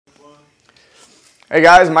Hey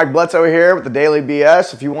guys, Mike Bledsoe here with the Daily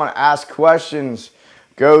BS. If you want to ask questions,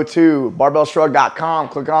 go to barbellshrugged.com,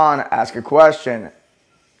 click on Ask a Question.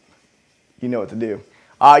 You know what to do.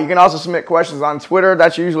 You can also submit questions on Twitter.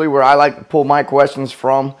 That's usually where I like to pull my questions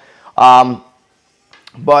from. Someone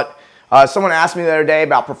asked me the other day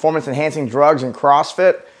about performance-enhancing drugs in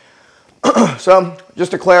CrossFit. So,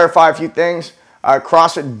 just to clarify a few things,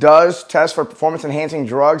 CrossFit does test for performance-enhancing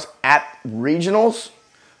drugs at regionals.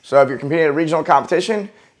 So if you're competing at a regional competition,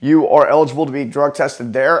 you are eligible to be drug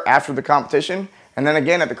tested there after the competition, and then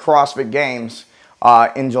again at the CrossFit Games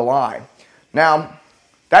in July. Now,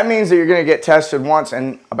 that means that you're going to get tested once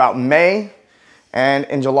in about May and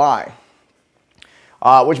in July,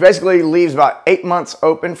 which basically leaves about 8 months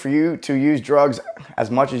open for you to use drugs as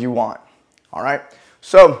much as you want. All right?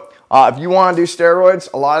 So if you want to do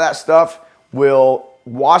steroids, a lot of that stuff will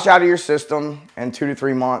wash out of your system in 2 to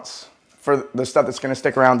 3 months. For the stuff that's going to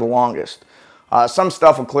stick around the longest. Some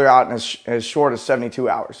stuff will clear out in as short as 72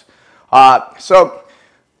 hours. So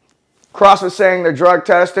CrossFit's saying they're drug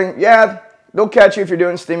testing. Yeah, they'll catch you if you're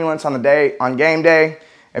doing stimulants on game day.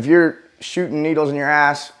 If you're shooting needles in your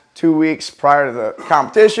ass 2 weeks prior to the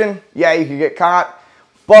competition, yeah, you could get caught.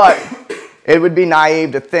 But it would be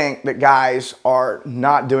naive to think that guys are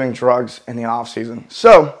not doing drugs in the off season.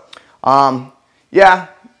 So, yeah.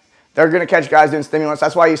 They're going to catch guys doing stimulants.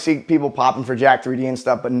 That's why you see people popping for Jack 3D and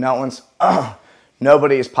stuff, but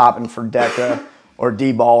nobody is popping for Deca or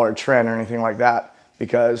D-Ball or Trent or anything like that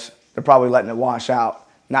because they're probably letting it wash out,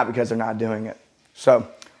 not because they're not doing it. So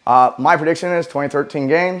my prediction is 2013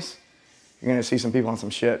 games, you're going to see some people on some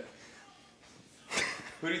shit.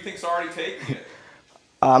 Who do you think's already taking it?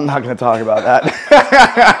 I'm not going to talk about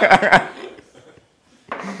that.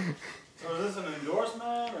 So is this an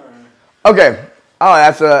endorsement or? Okay. Oh,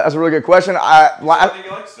 that's a really good question. I think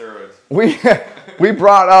you like steroids. We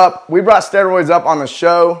brought steroids up on the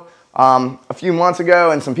show a few months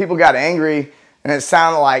ago, and some people got angry, and it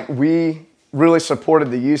sounded like we really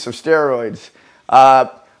supported the use of steroids.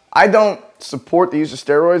 I don't support the use of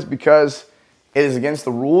steroids because it is against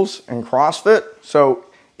the rules in CrossFit. So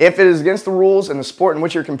if it is against the rules in the sport in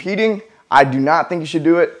which you're competing, I do not think you should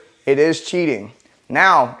do it. It is cheating.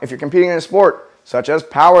 Now, if you're competing in a sport such as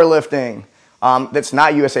powerlifting, that's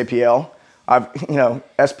not USAPL,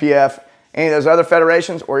 SPF, any of those other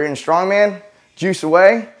federations, or you're in strongman, juice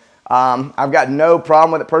away. I've got no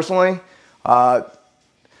problem with it personally. The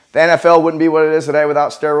NFL wouldn't be what it is today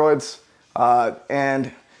without steroids.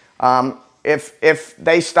 If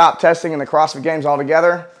they stopped testing in the CrossFit Games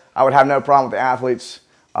altogether, I would have no problem with the athletes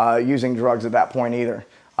using drugs at that point either.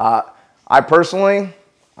 I personally,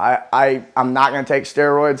 I'm not going to take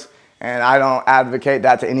steroids. And I don't advocate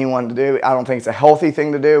that to anyone to do. I don't think it's a healthy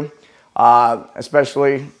thing to do,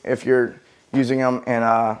 especially if you're using them in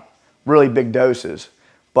really big doses.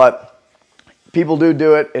 But people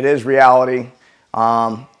do it. It is reality.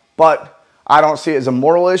 But I don't see it as a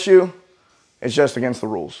moral issue. It's just against the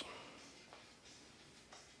rules.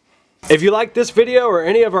 If you like this video or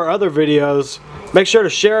any of our other videos, make sure to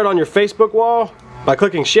share it on your Facebook wall by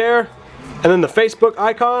clicking share and then the Facebook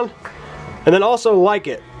icon, and then also like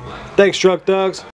it. Thanks, Truck Thugs.